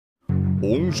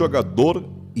Um jogador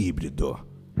híbrido,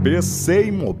 PC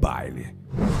e mobile,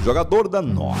 jogador da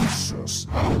Noxus,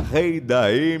 rei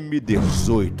da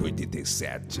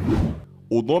M1887.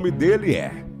 O nome dele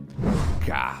é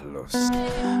Karllus.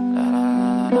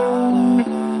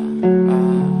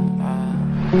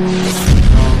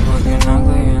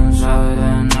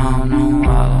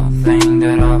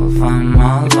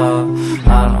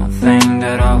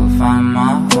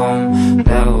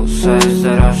 Says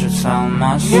that I should sell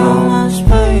my soul. You must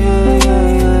pay,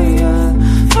 yeah,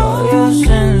 for your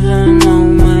sins and no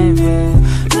maybe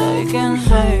they can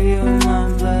save you, my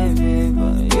baby,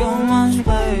 but you must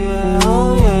pay,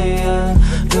 oh yeah,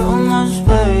 you must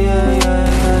pay,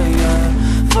 yeah,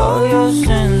 for your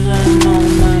sins and no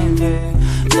maybe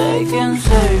they can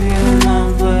save you, my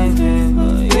baby,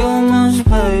 but you must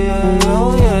pay,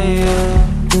 oh yeah.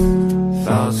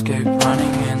 Thoughts keep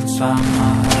running inside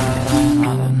my head. I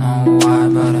don't know why,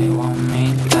 but they want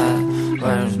me dead.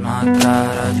 Where's my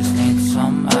dad? I just need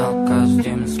some help, cause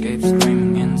demons keep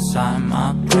screaming inside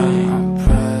my brain. I'm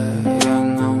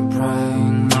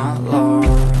praying, my Lord.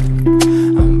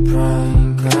 I'm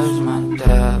praying cause my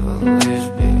devil is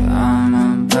behind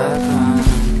my back.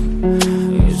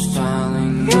 He's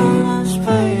telling me you must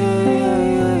pay,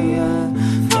 yeah,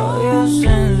 for your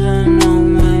sins and no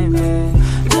maybe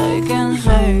they can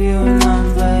save you, my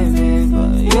baby,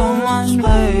 but you must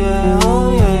pay, oh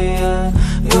yeah,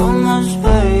 you must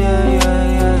pay,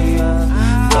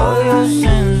 yeah, for your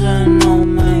sins and no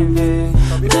maybe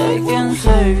they can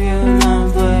save you, my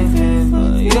baby,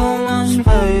 but you must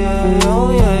pay, oh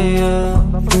yeah.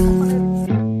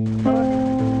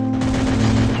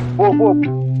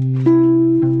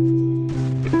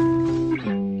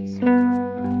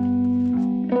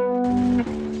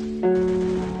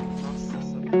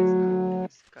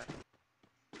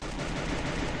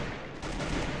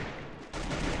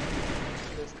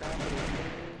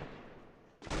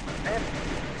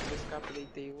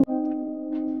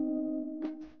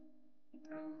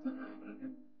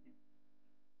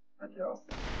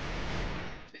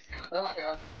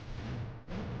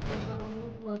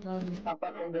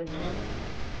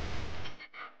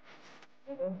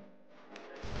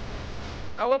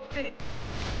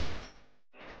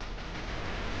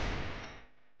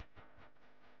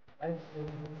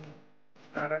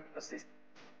 Caraca, vocês.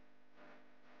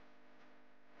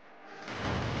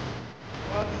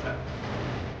 Nossa.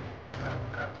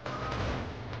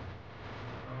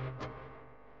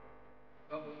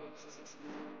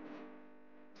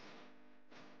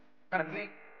 Cara, nem.